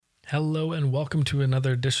Hello and welcome to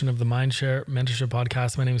another edition of the Mindshare Mentorship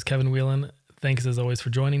Podcast. My name is Kevin Whelan. Thanks as always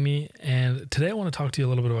for joining me. And today I want to talk to you a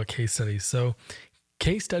little bit about case studies. So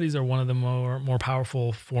case studies are one of the more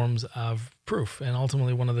powerful forms of proof. And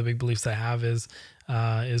ultimately one of the big beliefs I have is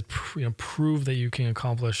prove that you can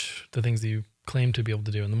accomplish the things that you claim to be able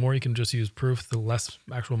to do. And the more you can just use proof, the less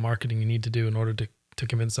actual marketing you need to do in order to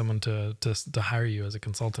convince someone to hire you as a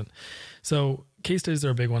consultant. So case studies are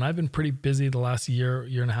a big one. I've been pretty busy the last year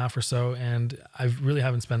and a half or so, and I really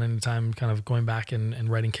haven't spent any time kind of going back and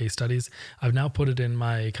writing case studies. I've now put it in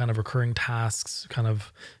my kind of recurring tasks kind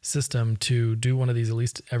of system to do one of these at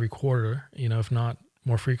least every quarter, if not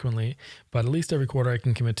more frequently, but at least every quarter I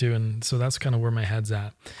can commit to. And so that's kind of where my head's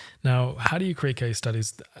at. Now, how do you create case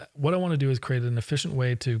studies? What I want to do is create an efficient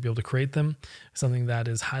way to be able to create them, something that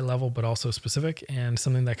is high level, but also specific, and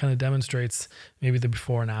something that kind of demonstrates maybe the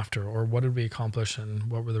before and after, or what did we accomplish and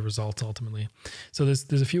what were the results ultimately. So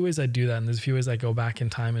there's a few ways I do that. And there's a few ways I go back in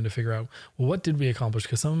time and to figure out, well, what did we accomplish?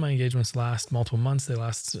 Because some of my engagements last multiple months. They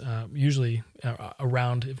last usually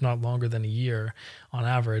around, if not longer than a year on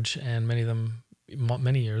average. And many of them,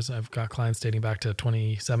 many years. I've got clients dating back to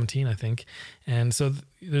 2017, I think. And so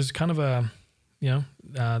there's kind of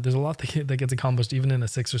there's a lot that gets accomplished even in a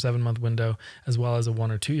 6 or 7 month window, as well as a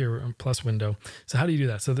 1 or 2 year plus window. So how do you do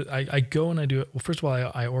that? So I go and I do it. Well, first of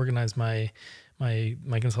all, I organize my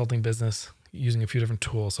consulting business using a few different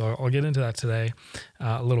tools. So I'll get into that today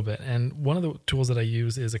a little bit. And one of the tools that I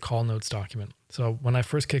use is a call notes document. So when I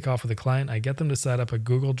first kick off with a client, I get them to set up a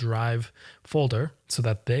Google Drive folder so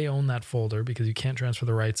that they own that folder, because you can't transfer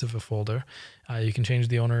the rights of a folder. You can change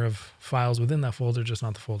the owner of files within that folder, just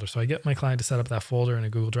not the folder. So I get my client to set up that folder in a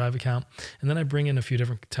Google Drive account, and then I bring in a few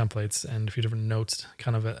different templates and a few different notes,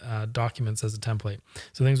 kind of documents as a template.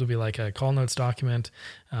 So things will be like a call notes document,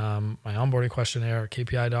 my onboarding questionnaire, a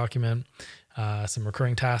KPI document, some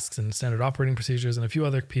recurring tasks and standard operating procedures, and a few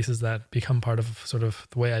other pieces that become part of sort of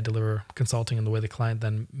the way I deliver consulting and the way the client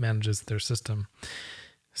then manages their system.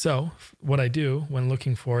 So what I do when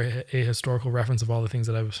looking for a historical reference of all the things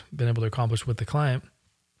that I've been able to accomplish with the client,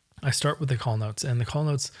 I start with the call notes. And the call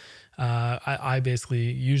notes, I basically,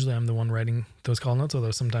 usually I'm the one writing those call notes,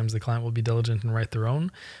 although sometimes the client will be diligent and write their own,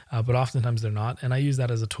 but oftentimes they're not. And I use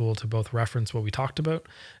that as a tool to both reference what we talked about,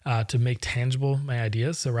 to make tangible my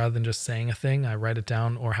ideas. So rather than just saying a thing, I write it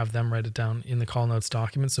down or have them write it down in the call notes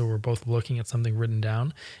document. So we're both looking at something written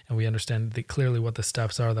down and we understand clearly what the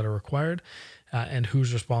steps are that are required. And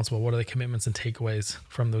who's responsible, what are the commitments and takeaways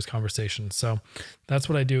from those conversations. So that's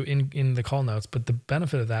what I do in the call notes. But the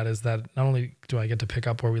benefit of that is that not only do I get to pick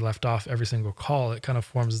up where we left off every single call, it kind of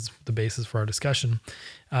forms the basis for our discussion.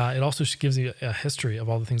 It also gives you a history of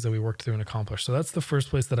all the things that we worked through and accomplished. So that's the first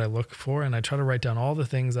place that I look for. And I try to write down all the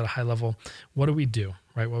things at a high level. What do we do,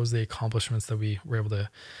 right? What was the accomplishments that we were able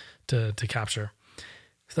to capture?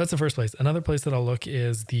 So that's the first place. Another place that I'll look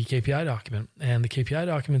is the KPI document. And the KPI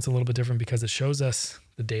document's a little bit different because it shows us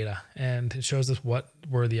the data and it shows us what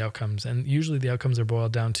were the outcomes. And usually the outcomes are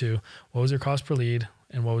boiled down to what was your cost per lead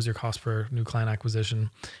and what was your cost per new client acquisition?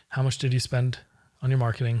 How much did you spend on your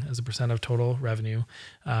marketing as a percent of total revenue,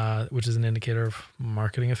 which is an indicator of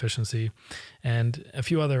marketing efficiency, and a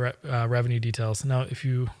few other revenue details. Now, if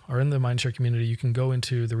you are in the Mindshare community, you can go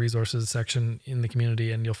into the resources section in the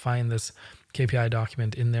community and you'll find this KPI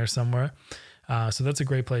document in there somewhere. So that's a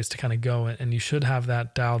great place to kind of go, and you should have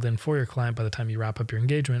that dialed in for your client by the time you wrap up your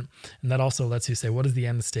engagement. And that also lets you say, what is the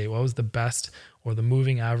end state? What was the best or the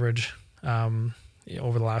moving average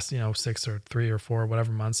over the last 6 or 3 or 4,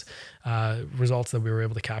 whatever months, results that we were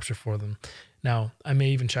able to capture for them. Now, I may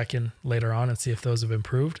even check in later on and see if those have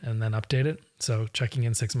improved and then update it. So checking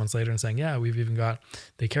in 6 months later and saying, yeah,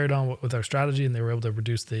 they carried on with our strategy and they were able to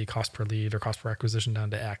reduce the cost per lead or cost per acquisition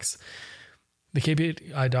down to X. The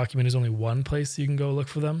KPI document is only one place you can go look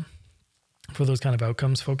for them, for those kind of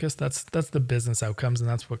outcomes focused. That's the business outcomes, and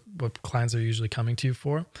that's what clients are usually coming to you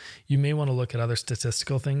for. You may want to look at other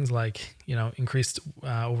statistical things like, increased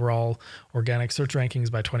overall organic search rankings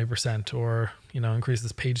by 20%, or, increase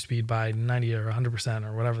this page speed by 90 or 100%,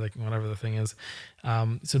 or whatever the thing is.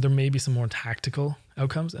 So there may be some more tactical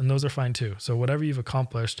outcomes, and those are fine too. So whatever you've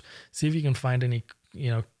accomplished, see if you can find any,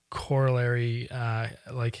 corollary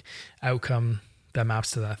outcome that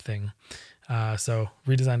maps to that thing. So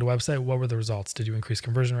redesigned a website. What were the results? Did you increase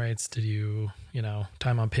conversion rates? Did you,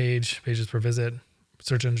 time on pages per visit,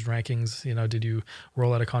 search engine rankings? Did you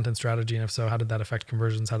roll out a content strategy? And if so, how did that affect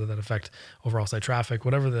conversions? How did that affect overall site traffic?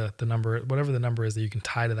 Whatever the number is that you can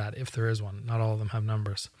tie to that, if there is one. Not all of them have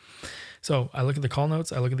numbers. So I look at the call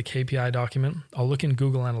notes. I look at the KPI document. I'll look in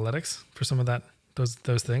Google Analytics for some of that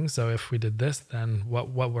those things. So if we did this, then what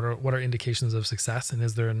are indications of success, and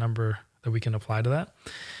is there a number that we can apply to that?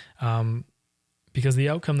 Because the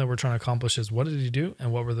outcome that we're trying to accomplish is what did you do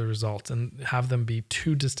and what were the results, and have them be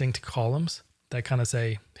two distinct columns that kind of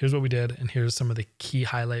say, here's what we did and here's some of the key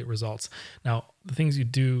highlight results. Now, the things you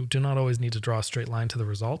do not always need to draw a straight line to the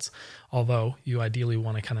results, although you ideally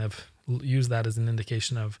want to kind of use that as an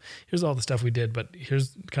indication of here's all the stuff we did, but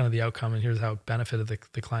here's kind of the outcome and here's how it benefited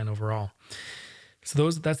the client overall. So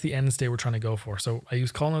that's the end state we're trying to go for. So I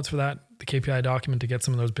use call notes for that, the KPI document to get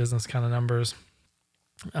some of those business kind of numbers.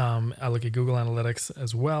 I look at Google Analytics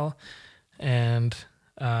as well and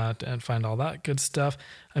find all that good stuff.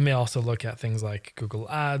 I may also look at things like Google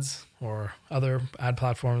Ads or other ad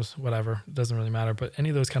platforms, whatever, it doesn't really matter, but any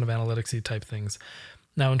of those kind of analytics-y type things.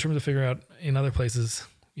 Now, in terms of figuring out in other places,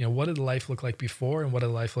 what did life look like before and what did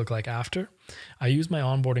life look like after? I use my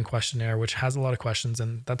onboarding questionnaire, which has a lot of questions,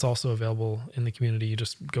 and that's also available in the community. You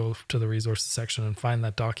just go to the resources section and find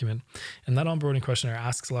that document. And that onboarding questionnaire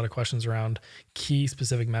asks a lot of questions around key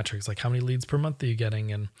specific metrics, like how many leads per month are you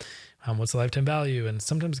getting, and what's the lifetime value? And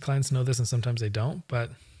sometimes clients know this and sometimes they don't, but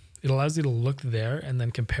it allows you to look there and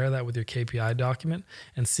then compare that with your KPI document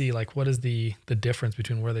and see like what is the difference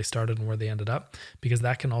between where they started and where they ended up, because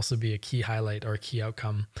that can also be a key highlight or a key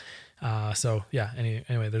outcome.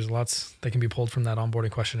 Anyway, there's lots that can be pulled from that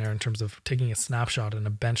onboarding questionnaire in terms of taking a snapshot and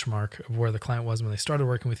a benchmark of where the client was when they started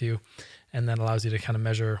working with you, and then allows you to kind of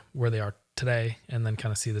measure where they are today and then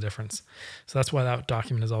kind of see the difference. So that's why that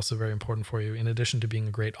document is also very important for you, in addition to being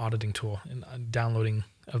a great auditing tool and downloading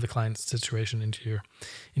of the client's situation into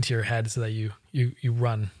your head so that you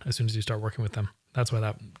run as soon as you start working with them. That's why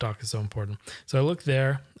that doc is so important. So I look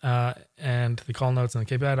there and the call notes and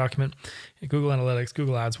the KPI document, Google Analytics,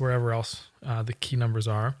 Google Ads, wherever else the key numbers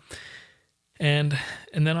are. And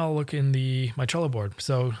then I'll look in my Trello board.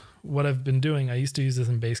 So what I've been doing, I used to use this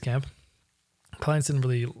in Basecamp. Clients didn't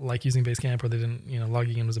really like using Basecamp, or they didn't,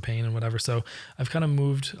 logging in was a pain and whatever. So I've kind of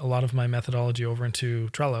moved a lot of my methodology over into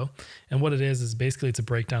Trello. And what it is basically it's a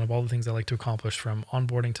breakdown of all the things I like to accomplish, from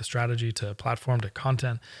onboarding to strategy to platform to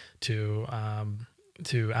content to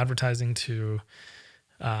advertising to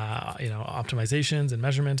optimizations and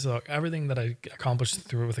measurements. So everything that I accomplish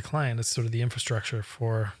through it with a client is sort of the infrastructure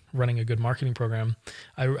for running a good marketing program.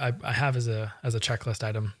 I have as a checklist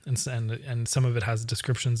item, and some of it has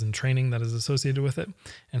descriptions and training that is associated with it,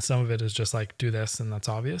 and some of it is just like do this and that's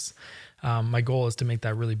obvious. My goal is to make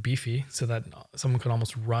that really beefy so that someone could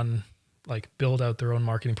almost build out their own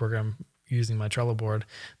marketing program using my Trello board.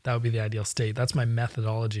 That would be the ideal state. That's my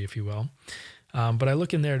methodology, if you will. But I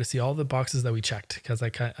look in there to see all the boxes that we checked, because I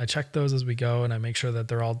check those as we go and I make sure that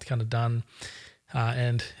they're all kind of done.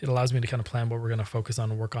 And it allows me to kind of plan what we're going to focus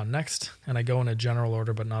on and work on next. And I go in a general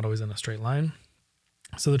order, but not always in a straight line.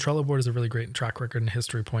 So the Trello board is a really great track record and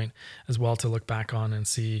history point as well to look back on and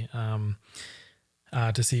see,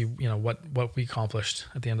 what we accomplished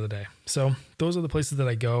at the end of the day. So those are the places that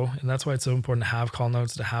I go. And that's why it's so important to have call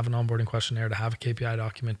notes, to have an onboarding questionnaire, to have a KPI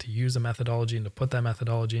document, to use a methodology and to put that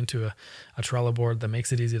methodology into a Trello board that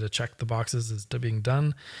makes it easy to check the boxes as to being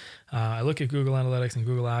done. I look at Google Analytics and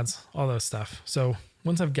Google Ads, all those stuff. So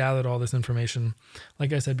once I've gathered all this information,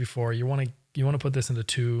 like I said before, you want to put this into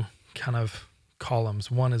two kind of columns.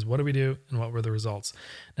 One is what do we do and what were the results.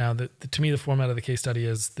 Now, to me, the format of the case study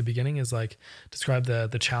is the beginning is like describe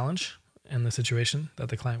the challenge and the situation that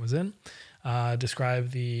the client was in. Describe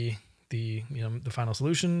the final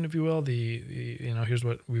solution, if you will. Here's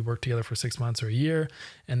what we worked together for 6 months or a year,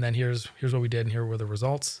 and then here's what we did, and here were the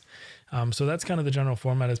results. So that's kind of the general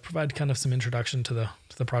format, is provide kind of some introduction to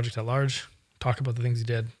the project at large, talk about the things you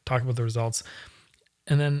did, talk about the results.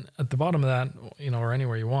 And then at the bottom of that, or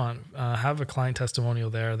anywhere you want, have a client testimonial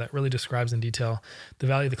there that really describes in detail the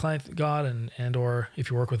value the client got, and or if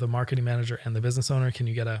you work with a marketing manager and the business owner, can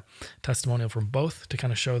you get a testimonial from both to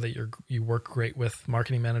kind of show that you work great with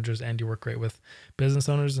marketing managers and you work great with business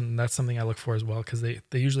owners. And that's something I look for as well, because they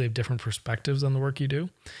usually have different perspectives on the work you do.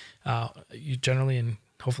 You generally and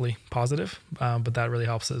hopefully positive, but that really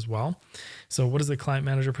helps as well. So what does the client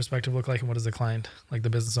manager perspective look like, and what does the client, like the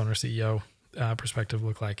business owner, CEO perspective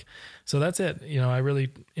look like? So that's it.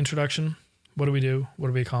 Introduction, what do we do? What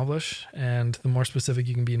do we accomplish? And the more specific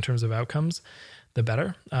you can be in terms of outcomes, the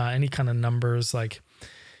better. Any kind of numbers like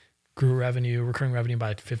grew recurring revenue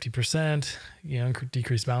by 50%,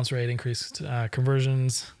 decreased bounce rate, increased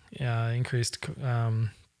conversions, increased customer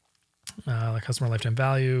lifetime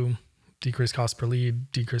value, decreased cost per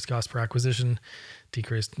lead, decreased cost per acquisition,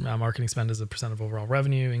 decreased marketing spend as a percent of overall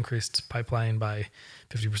revenue, increased pipeline by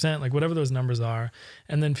 50%, like whatever those numbers are.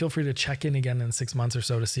 And then feel free to check in again in 6 months or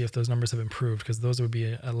so to see if those numbers have improved, because those would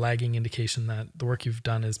be a lagging indication that the work you've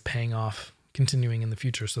done is paying off, continuing in the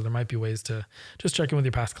future. So there might be ways to just check in with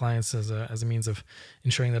your past clients as a means of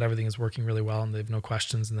ensuring that everything is working really well and they have no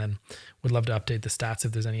questions. And then would love to update the stats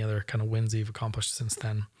if there's any other kind of wins that you've accomplished since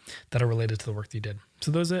then that are related to the work that you did.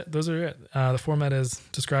 So those are it. The format is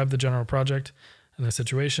describe the general project and the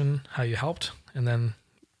situation, how you helped, and then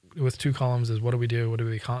with 2 columns is what do we do,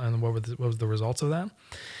 and what was the results of that.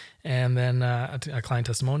 And then a client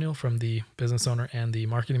testimonial from the business owner and the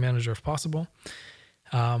marketing manager if possible.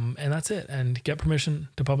 And that's it. And get permission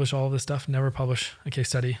to publish all of this stuff. Never publish a case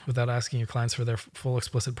study without asking your clients for their full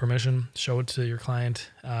explicit permission. Show it to your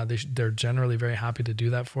client. They're generally very happy to do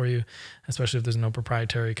that for you, especially if there's no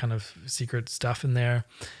proprietary kind of secret stuff in there.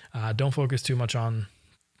 Don't focus too much on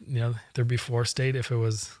their before state. If it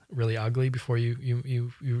was really ugly before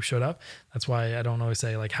you showed up, that's why I don't always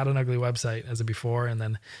say like had an ugly website as a before and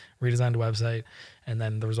then redesigned a website and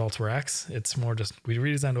then the results were X. It's more just we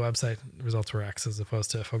redesigned a website, the results were X, as opposed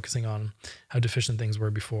to focusing on how deficient things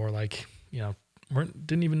were before. Like,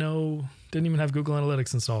 didn't even have Google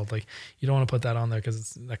Analytics installed. Like, you don't want to put that on there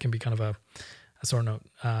because that can be kind of a sore note.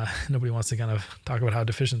 Nobody wants to kind of talk about how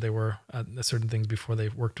deficient they were at certain things before they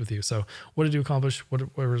worked with you. So what did you accomplish?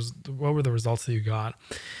 What were the results that you got?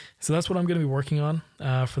 So that's what I'm going to be working on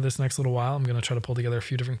for this next little while. I'm going to try to pull together a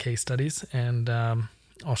few different case studies, and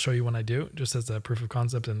I'll show you when I do, just as a proof of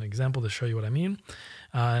concept and an example to show you what I mean.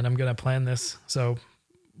 And I'm going to plan this. So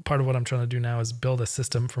part of what I'm trying to do now is build a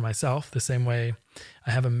system for myself the same way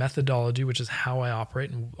I have a methodology, which is how I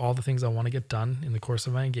operate and all the things I want to get done in the course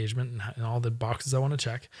of my engagement and all the boxes I want to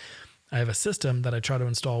check. I have a system that I try to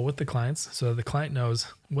install with the clients so that the client knows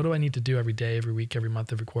what do I need to do every day, every week, every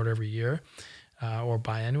month, every quarter, every year, or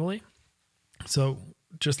biannually. So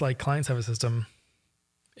just like clients have a system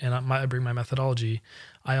and I bring my methodology,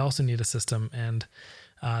 I also need a system. And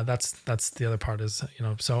that's the other part is,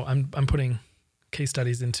 so I'm putting case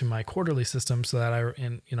studies into my quarterly system so that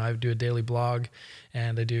I do a daily blog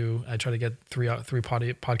and I try to get three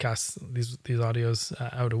podcasts, these audios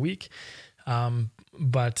out a week. So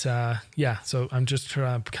I'm just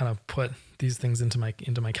trying to kind of put these things into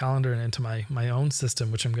my calendar and into my own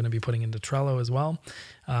system, which I'm going to be putting into Trello as well.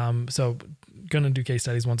 So going to do case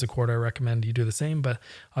studies once a quarter. I recommend you do the same, but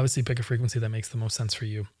obviously pick a frequency that makes the most sense for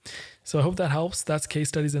you. So I hope that helps. That's case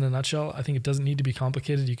studies in a nutshell. I think it doesn't need to be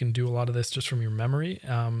complicated. You can do a lot of this just from your memory,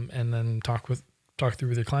 and then talk through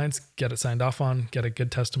with your clients, get it signed off on, get a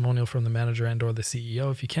good testimonial from the manager and or the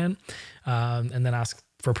CEO if you can, and then ask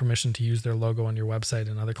for permission to use their logo on your website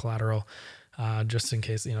and other collateral, just in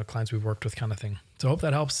case, clients we've worked with kind of thing. So I hope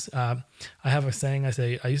that helps. I have a saying,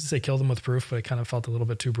 I used to say kill them with proof, but it kind of felt a little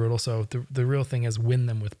bit too brutal. So the real thing is win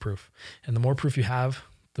them with proof. And the more proof you have,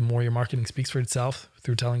 the more your marketing speaks for itself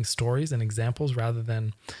through telling stories and examples rather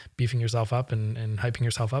than beefing yourself up and hyping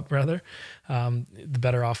yourself up rather, the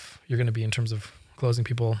better off you're going to be in terms of closing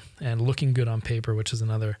people and looking good on paper, which is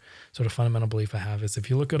another sort of fundamental belief I have, is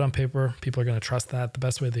if you look good on paper, people are going to trust that. The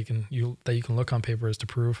best way that you can look on paper is to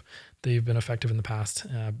prove that you've been effective in the past,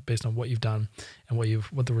 based on what you've done and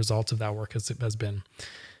what the results of that work has been.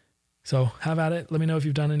 So have at it. Let me know if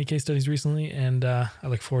you've done any case studies recently, and I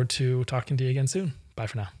look forward to talking to you again soon. Bye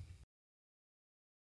for now.